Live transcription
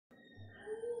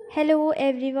Hello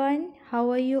everyone,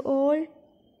 how are you all?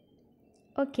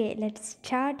 Okay, let's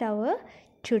start our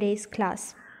today's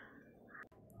class.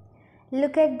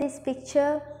 Look at this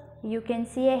picture. You can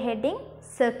see a heading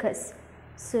circus.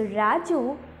 So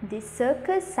Raju, the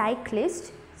circus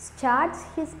cyclist, starts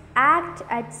his act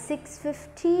at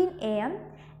 6:15 am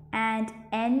and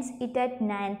ends it at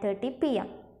 9:30 pm.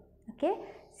 Okay,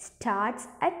 starts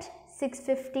at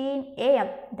 6:15 am,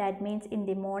 that means in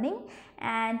the morning,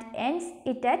 and ends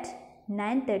it at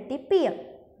 9:30 pm,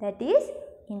 that is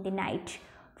in the night.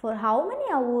 For how many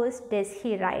hours does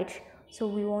he ride? So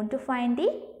we want to find the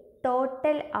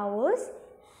total hours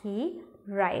he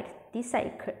rides the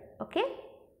cycle. Okay,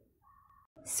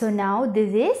 so now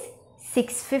this is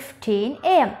 6:15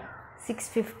 am.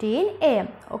 6:15 am.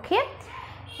 Okay,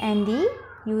 and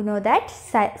you know that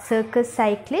circus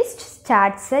cyclist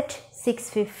starts at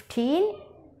 6:15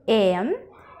 am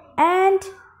and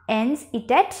ends it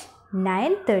at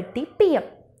 9:30 pm.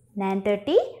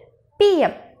 9:30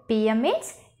 pm. pm means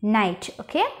night.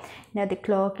 Okay, now the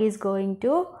clock is going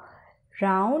to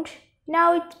round. Now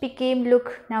it became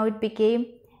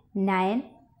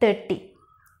 9:30,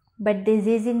 but this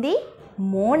is in the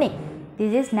morning.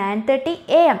 This is 9:30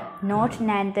 am, not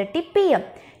 9:30 pm.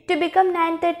 To become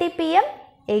 9:30 pm,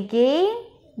 again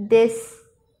this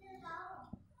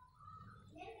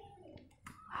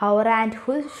hour hand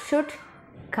should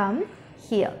come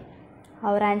here.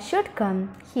 Hour hand should come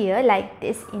here like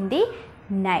this in the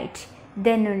night.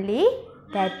 Then only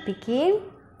that became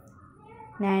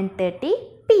 9:30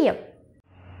 pm.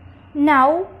 Now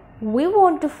we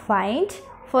want to find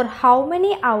for how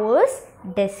many hours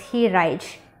does he ride.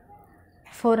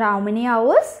 For how many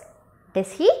hours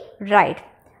does he ride?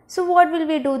 So what will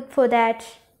we do for that?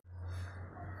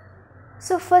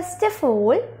 So first of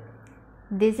all,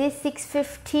 this is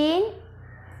 6:15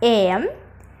 am.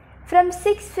 From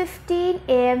 6:15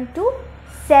 am to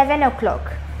 7 o'clock.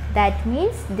 That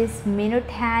means this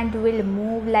minute hand will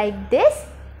move like this.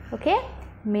 Okay,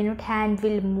 minute hand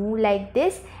will move like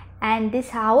this, and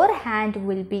this hour hand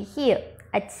will be here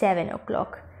at 7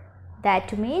 o'clock.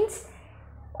 That means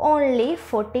only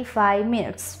 45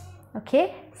 minutes. Okay,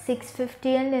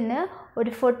 6:15 in or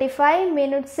 45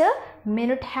 minutes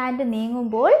minute hand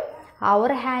നീങ്ങുമ്പോൾ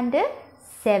hour hand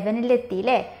 7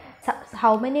 എത്തിയില്ലേ?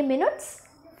 How many minutes?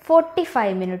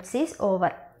 45 minutes is over.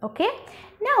 Okay,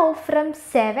 now from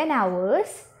 7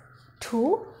 hours to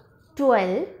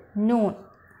 12 noon.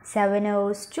 7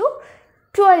 hours to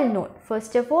 12 noon.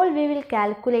 First of all, we will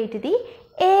calculate the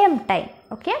AM time.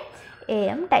 Okay,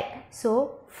 AM time. So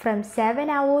from 7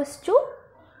 hours to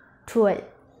 12.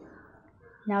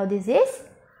 Now this is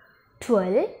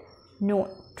 12 noon,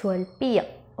 12 pm.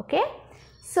 Okay,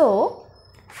 so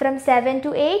from 7 to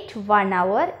 8, 1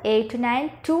 hour, 8 to 9,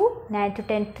 2, 9 to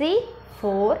 10, 3,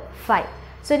 4, 5.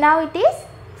 So now it is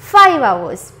 5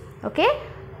 hours. Okay,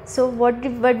 so what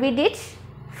we did?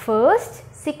 First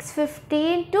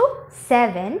 6:15 to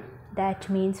 7, that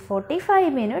means 45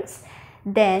 minutes.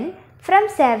 Then from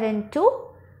 7 to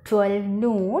 12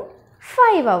 noon,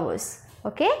 5 hours.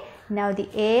 Okay, now the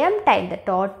AM time, the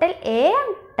total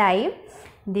AM time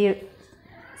the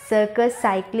circus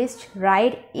cyclist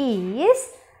ride is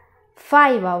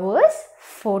 5 hours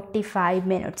 45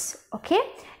 minutes. Okay,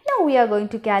 now we are going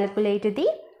to calculate the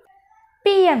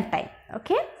PM time.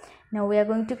 Okay, now we are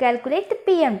going to calculate the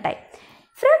PM time.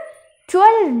 From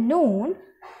 12 noon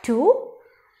to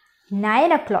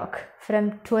 9 o'clock. From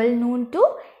 12 noon to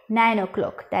 9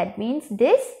 o'clock. That means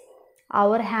this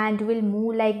our hand will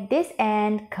move like this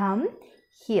and come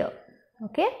here.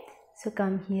 Okay, so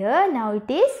come here. Now it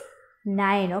is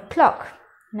 9 o'clock.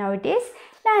 Now it is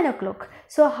 9 o'clock.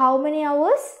 So how many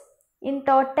hours in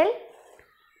total?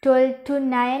 12 to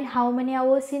 9, how many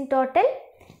hours in total?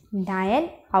 9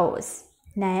 hours.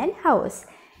 9 hours.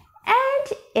 And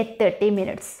at 30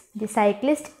 minutes. The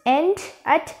cyclist ends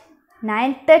at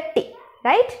 9:30,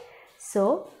 right? So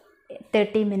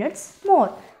 30 minutes more.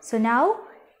 So now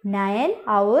 9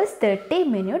 hours 30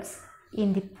 minutes in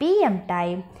the PM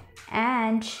time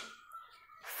and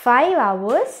 5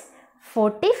 hours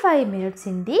 45 minutes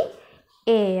in the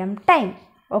AM time.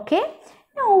 Okay,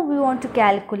 now we want to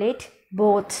calculate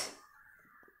both.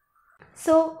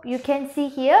 So you can see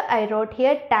here, I wrote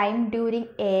here time during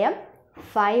AM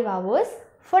 5 hours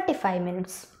 45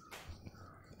 minutes.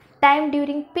 Time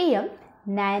during PM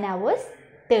 9 hours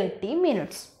 30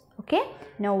 minutes. Okay,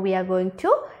 now we are going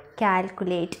to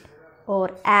calculate or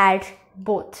add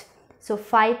both. So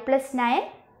 5 plus 9,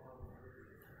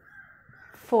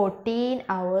 14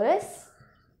 hours.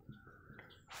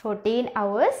 14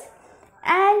 hours,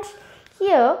 and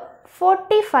here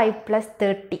 45 plus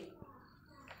 30.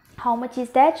 How much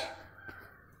is that?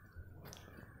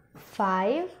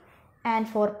 5 and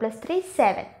 4 plus 3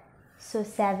 7. So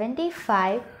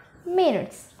 75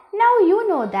 minutes. Now you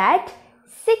know that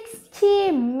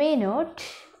 60 minute,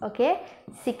 okay,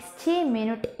 60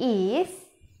 minute is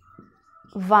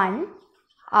 1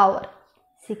 hour.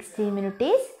 60 minute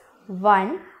is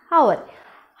 1 hour.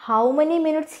 How many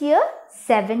minutes here?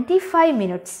 75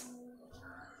 minutes.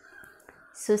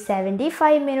 So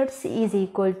 75 minutes is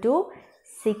equal to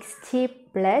 60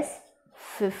 plus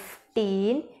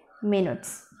 15 minutes.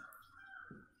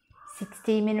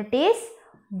 60 minutes is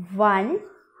 1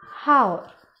 hour.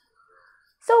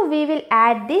 So we will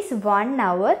add this 1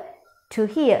 hour to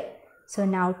here. So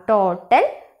now total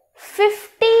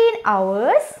 15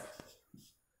 hours.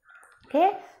 Okay,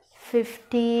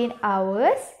 15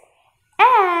 hours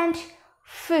and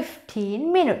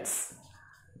 15 minutes.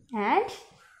 And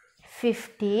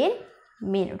 15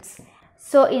 minutes.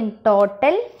 So in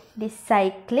total, the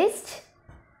cyclist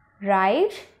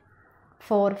ride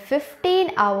for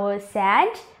 15 hours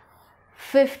and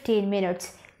 15 minutes.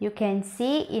 You can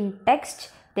see in text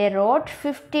they wrote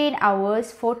 15 hours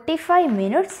 45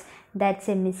 minutes. That's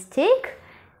a mistake.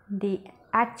 The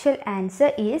actual answer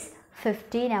is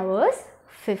 15 hours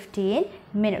 15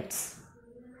 minutes.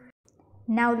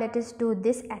 Now let us do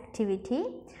this activity.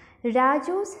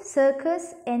 Raju's circus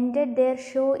ended their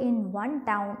show in one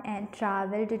town and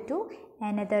travelled to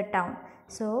another town.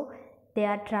 So they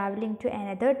are travelling to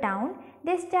another town.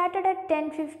 They started at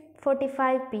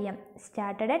 10:45 p.m.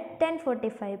 Started at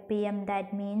 10:45 p.m. That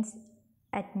means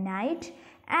at night,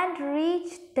 and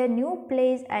reached the new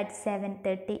place at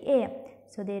 7:30 a.m.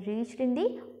 So they reached in the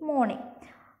morning.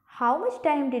 How much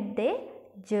time did their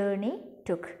journey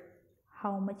took?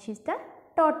 How much is the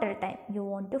total time? You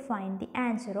want to find the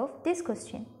answer of this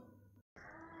question.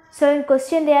 So in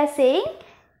question they are saying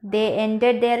they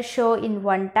ended their show in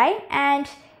one time and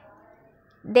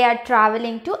they are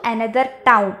traveling to another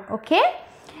town. Okay,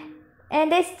 and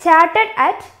they started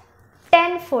at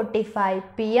 10:45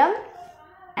 p.m.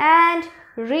 and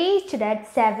reached at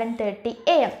 7:30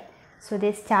 a.m. So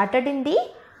they started in the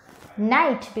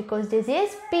night because this is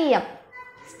p.m.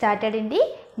 Started in the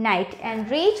night and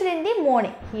reached in the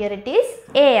morning. Here it is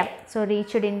a.m. So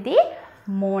reached in the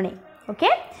morning.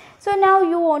 Okay. So now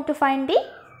you want to find the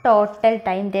total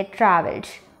time they traveled.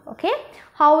 Okay.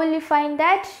 How will you find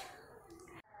that?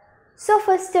 So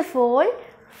first of all,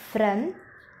 from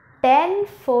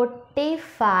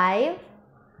 10:45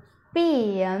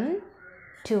 p.m.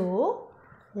 to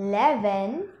 11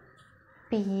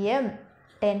 p.m.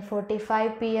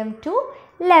 10:45 p.m. to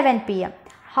 11 p.m.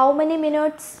 How many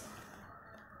minutes?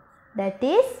 That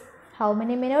is, how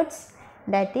many minutes?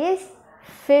 That is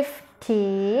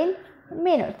 15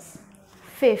 minutes.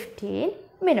 15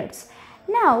 minutes.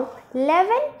 Now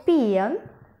 11 p.m.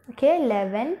 Okay,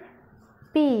 11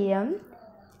 p.m.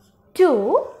 to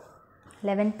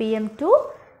 11 p.m. to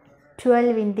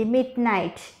 12 in the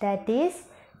midnight. That is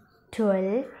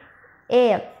 12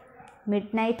 a.m.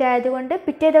 Midnight ആയതുകൊണ്ട്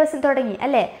പിറ്റേ ദിവസം തുടങ്ങി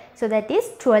അല്ലേ? So that is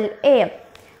 12 a.m.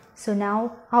 So now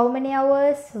how many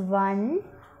hours? 1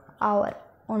 hour.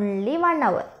 Only 1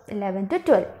 hour. 11 to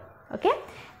 12. Okay.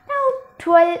 Now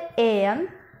 12 a.m.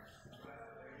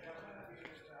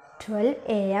 12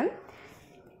 a.m.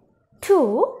 to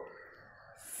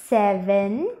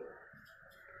 7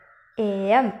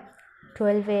 a.m.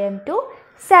 12 a.m. to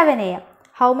 7 a.m.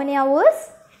 How many hours?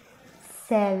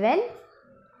 7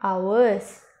 hours.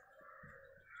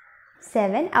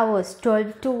 7 hours. 12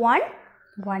 to 1,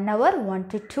 1 hour, 1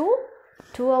 to 2,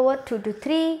 2 hour, 2 to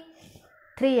 3,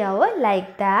 3 hour, like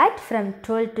that. From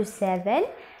 12 to 7,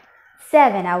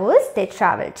 7 hours they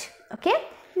traveled. Okay.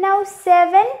 Now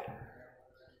 7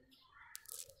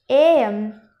 a.m.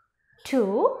 to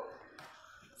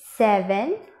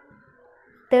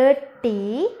 7:30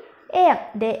 a.m.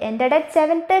 They ended at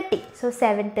 7:30. So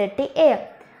 7:30 a.m.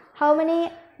 How many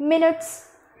minutes?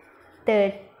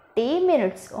 30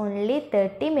 minutes. Only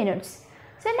 30 minutes.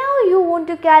 So now you want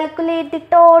to calculate the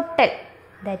total.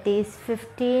 That is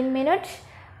 15 minutes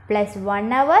plus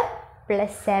 1 hour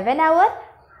plus 7 hour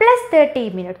plus 30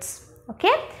 minutes.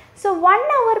 Okay. So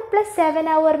 1 hour plus 7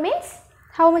 hour means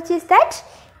how much is that?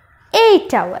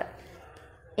 8 hour.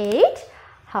 8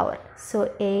 hour. So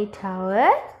 8 hour.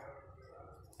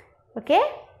 Okay.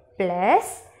 Plus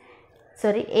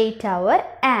 8 hour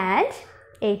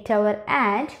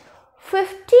and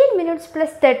 15 minutes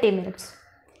plus 30 minutes.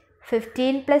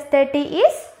 15 plus 30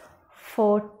 is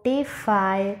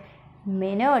 45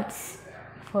 minutes.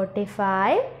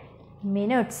 45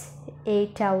 minutes.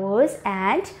 8 hours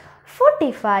and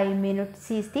 45 minutes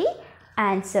is the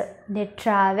answer. They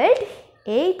traveled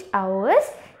 8 hours.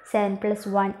 7 plus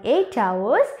 1, 8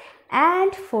 hours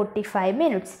and 45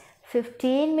 minutes.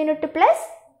 15 minutes plus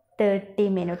 30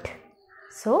 minutes.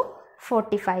 So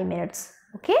 45 minutes.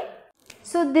 Okay.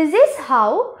 So this is how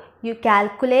you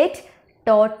calculate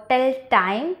total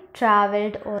time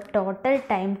traveled or total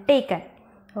time taken.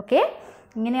 Okay.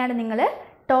 ഇങ്ങനെയാണ് നിങ്ങൾ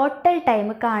total time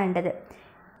കാണേണ്ടത്.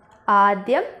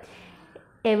 ആദ്യം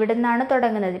എവിടെ നിന്നാണ്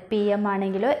തുടങ്ങുന്നത്, P M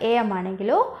ആണെങ്കിലോ A M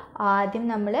ആണെങ്കിലോ ആദ്യം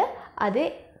നമ്മൾ അത്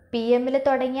പി എമ്മിൽ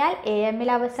തുടങ്ങിയാൽ എ എമ്മിൽ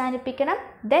അവസാനിപ്പിക്കണം.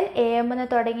 ദെൻ എ എമ്മിൽ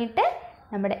തുടങ്ങിയിട്ട്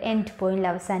നമ്മുടെ എൻഡ് പോയിന്റിൽ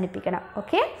അവസാനിപ്പിക്കണം.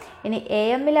 ഓക്കെ. ഇനി എ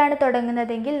എമ്മിലാണ്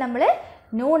തുടങ്ങുന്നതെങ്കിൽ നമ്മൾ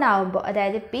നൂൺ ആകുമ്പോൾ,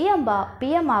 അതായത് പി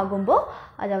എം ആകുമ്പോൾ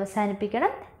അത്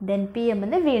അവസാനിപ്പിക്കണം. ദെൻ പി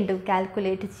എമ്മിൽ വീണ്ടും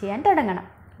കാൽക്കുലേറ്റ് ചെയ്യാൻ തുടങ്ങണം.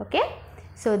 Okay.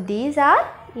 So these are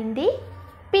in the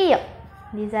P M,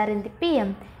 these are in the PM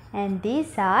and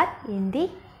these are in the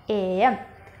AM.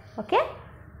 Okay.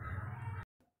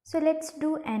 So let's do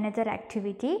another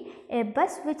activity. A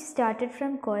bus which started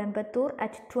from Coimbatore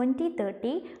at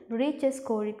 20:30 reaches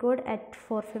Kozhikode at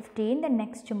 4:15 the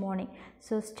next morning.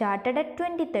 So started at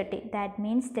 20:30, that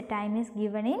means the time is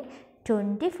given in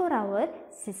 24-hour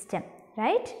system,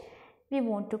 right? We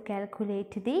want to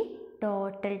calculate the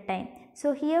total time. So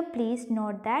here please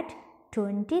note that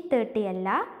 20:30 അല്ല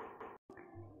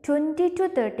 20 to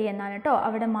 30 എന്നാണ് കേട്ടോ.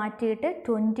 അവിടെ മാറ്റിയിട്ട്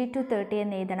 20 to 30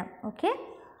 എന്ന് എഴുതണം. Okay.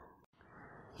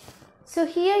 So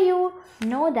here you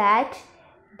know that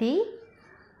the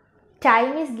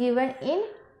time is given in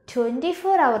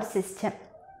 24-hour system.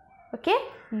 Okay.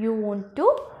 You want to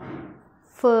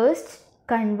first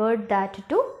convert that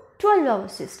to 12-hour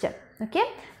system. Okay.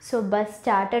 So bus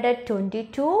started at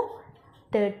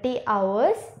 22:30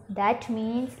 hours. That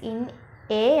means in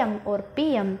AM or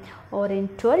PM or in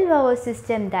 12-hour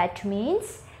system, that means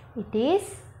it is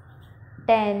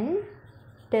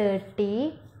 10:30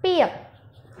 PM.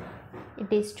 It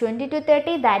is 20 to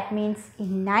 30, that means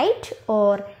in night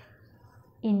or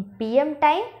in PM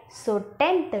time, so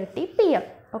 10:30 PM.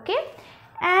 Okay.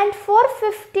 And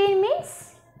 4:15 means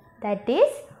that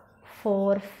is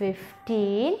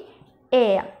 4:15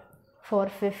 AM.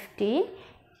 4:15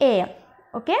 AM.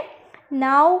 Okay.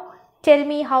 Now tell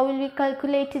me, how will we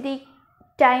calculate the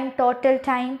time, total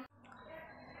time?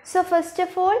 So first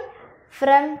of all,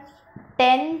 from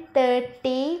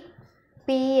 10:30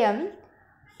 PM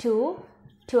to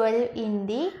 12 in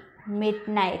the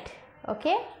midnight.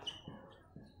 Okay.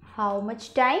 How much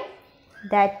time?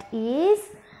 That is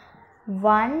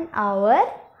 1 hour.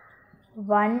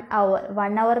 1 hour.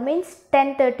 1 hour means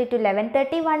 10:30 to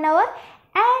 11:30, 1 hour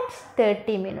and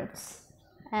 30 minutes.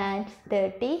 And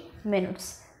 30 minutes.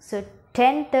 So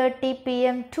 10:30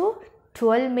 PM to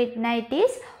 12 midnight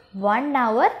is 1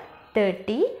 hour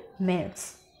 30 minutes.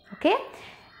 Okay.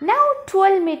 Now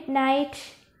 12 midnight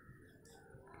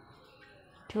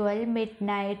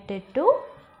to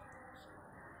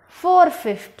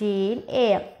 4:15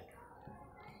 AM.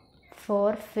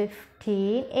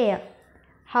 4:15 AM.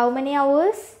 How many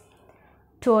hours?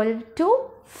 12 to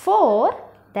 4,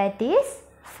 that is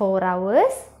 4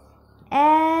 hours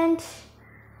and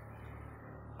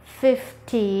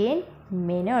 15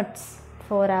 minutes.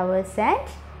 4 hours and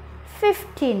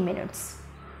 15 minutes.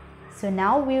 So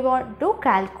now we want to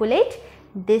calculate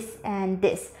this and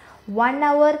this. 1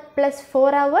 hour plus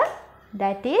 4 hour,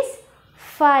 that is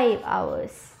 5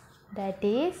 hours. That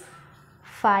is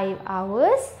 5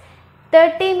 hours.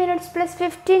 30 minutes plus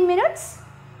 15 minutes,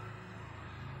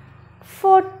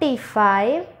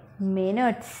 45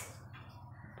 minutes.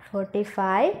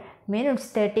 45 minutes.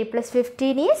 30 plus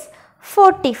 15 is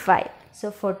 45. So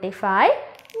 45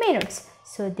 minutes.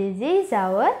 So this is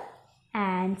our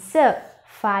answer.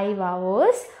 5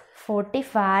 hours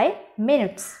 45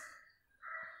 minutes.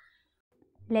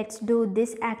 Let's do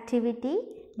this activity.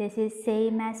 This is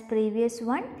same as previous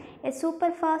one. A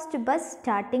super fast bus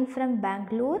starting from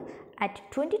Bangalore at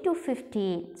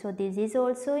 22:15. So this is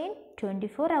also in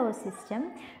 24-hour system.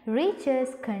 Reaches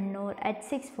Kannur at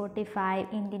 6:45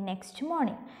 in the next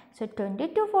morning. So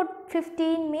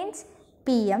 22:15 means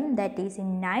PM, that is in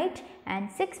night, and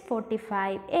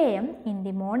 6:45 AM in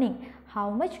the morning. How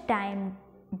much time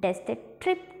does the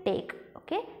trip take?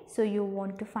 Okay. So you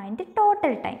want to find the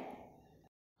total time.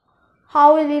 How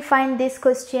will we find this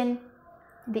question?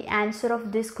 The answer of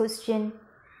this question,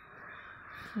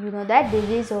 you know that this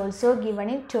is also given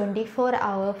in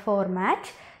 24-hour format.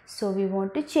 So we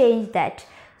want to change that.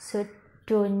 So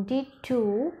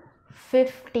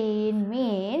 22:15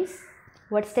 means,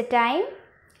 what's the time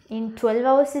in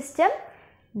 12-hour system?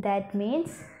 That means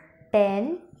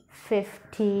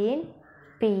 10:15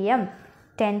 PM.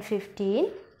 10:15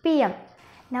 PM.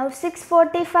 Now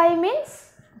 6:45 means,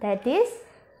 that is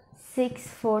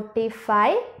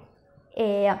 6:45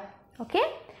 AM. Okay.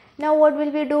 Now what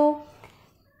will we do?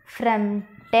 From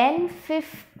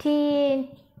 10:15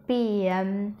 p.m.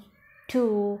 to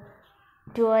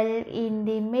 12 in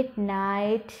the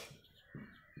midnight,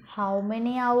 how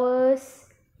many hours?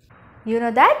 You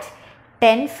know that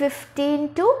 10:15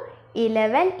 to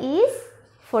 11 is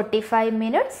 45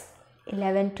 minutes.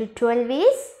 11 to 12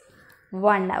 is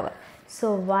 1 hour. So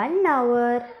 1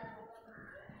 hour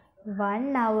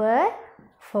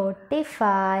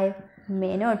 45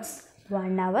 minutes.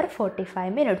 1 hour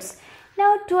 45 minutes.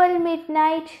 Now 12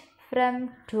 midnight, from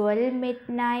 12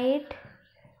 midnight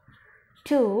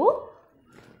to,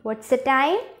 what's the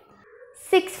time?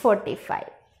 6:45.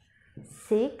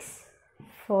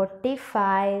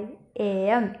 6:45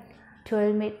 a.m.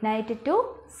 12 midnight to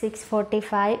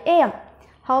 6:45 a.m.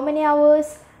 How many hours?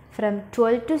 From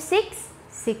 12 to 6,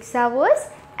 6 hours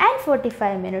and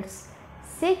 45 minutes.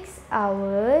 6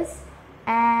 hours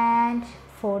and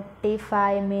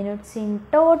 45 minutes in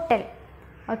total.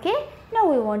 Okay, now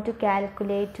we want to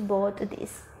calculate both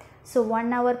these. So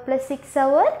 1 hour plus 6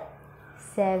 hour,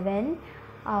 7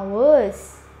 hours.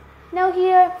 Now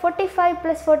here 45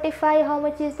 plus 45, how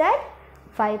much is that?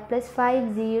 5 plus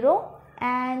 5, 0,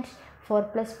 and 4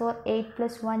 plus 4, 8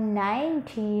 plus 1,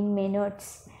 90 minutes.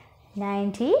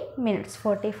 90 minutes.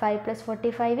 45 plus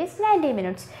 45 is 90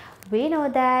 minutes. We know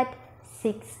that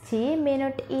 60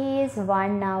 minutes is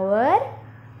 1 hour.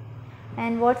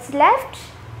 And what's left?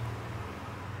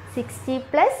 60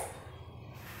 plus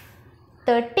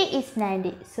 30 is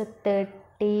 90. So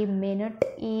 30 minutes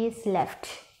is left.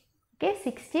 Okay,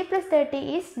 60 plus 30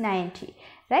 is 90,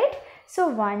 right? So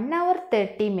 1 hour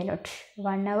 30 minutes.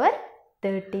 1 hour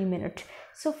 30 minutes.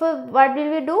 So for what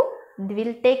will we do? We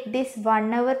will take this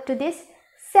 1 hour to this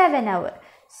 7 hour.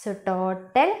 So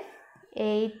total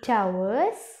 8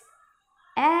 hours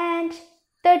and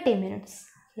 30 minutes.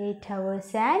 8 hours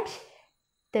and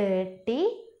 30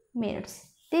 minutes.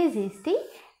 This is the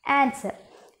answer.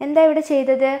 എന്താ ഇവിടെ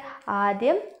ചെയ്തത്?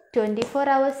 ആദ്യം 24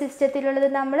 hour സിസ്റ്റത്തിലുള്ളത്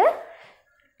നമ്മൾ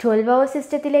 12 hour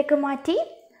സിസ്റ്റത്തിലേക്ക് മാറ്റി.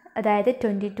 അതായത്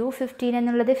 22:15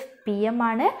 എന്നുള്ളത് PM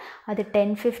ആണ്, അത്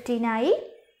 10:15 ആയി.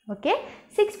 ഓക്കെ,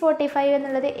 6:45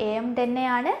 എന്നുള്ളത് AM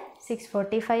തന്നെയാണ്,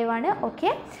 6:45 ആണ്. Okay,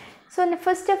 so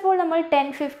first of all നമ്മൾ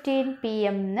 10:15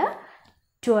 PM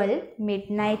 12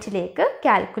 മിഡ്നൈറ്റിലേക്ക്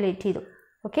കാൽക്കുലേറ്റ് ചെയ്തു.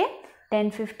 Okay,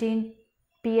 10:15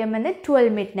 PM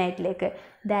 12 മിഡ്നൈറ്റിലേക്ക്.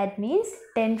 ദാറ്റ് മീൻസ്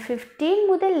 10:15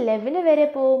 മുതൽ 11 വരെ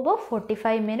പോകുമ്പോൾ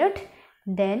 45 minute.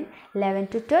 Then 11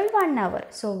 to 12, 1 hour.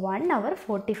 So 1 hour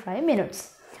 45 minutes.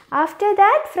 After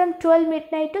that, from 12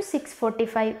 midnight to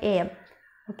 6:45 a.m.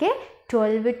 Okay,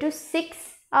 12 to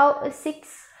 6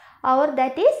 hour,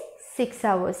 that is 6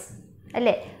 hours.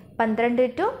 അല്ലേ, 12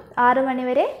 to 6 മണി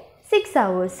വരെ 6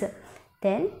 hours.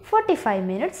 Then 45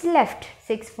 minutes left.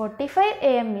 6:45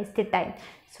 a.m. is the time.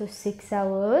 So 6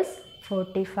 hours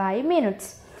 45 minutes.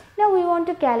 Now we want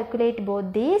to calculate both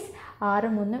these. 6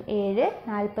 3 7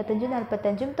 45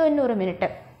 45 90 minute.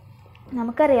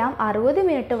 നമുക്കറിയാം 60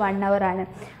 minute 1 hour ആണ്.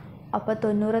 അപ്പോൾ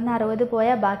 90 60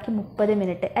 പോയാൽ ബാക്കി 30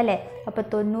 minute അല്ലേ. അപ്പോൾ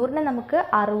 90 നമുക്ക്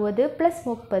 60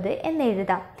 + 30 എന്ന്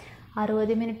എഴുതാം.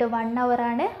 60 മിനിറ്റ് 1 hour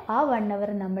ആണ്. ആ 1 hour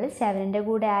നമ്മൾ 7ൻ്റെ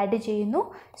കൂടെ ആഡ് ചെയ്യുന്നു.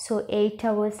 സോ 8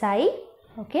 hours ആയി.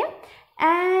 ഓക്കെ,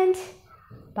 ആൻഡ്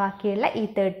ബാക്കിയുള്ള ഈ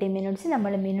 30 മിനിറ്റ്സ്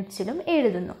നമ്മൾ മിനിറ്റ്സിലും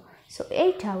എഴുതുന്നു. So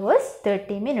 8 hours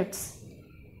 30 minutes.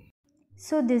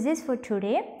 So this is for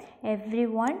today.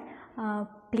 Everyone,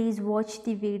 please watch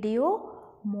the video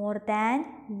more than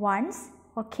once,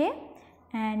 okay,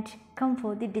 and come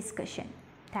for the discussion.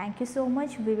 Thank you so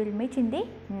much. We will meet in the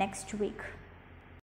next week.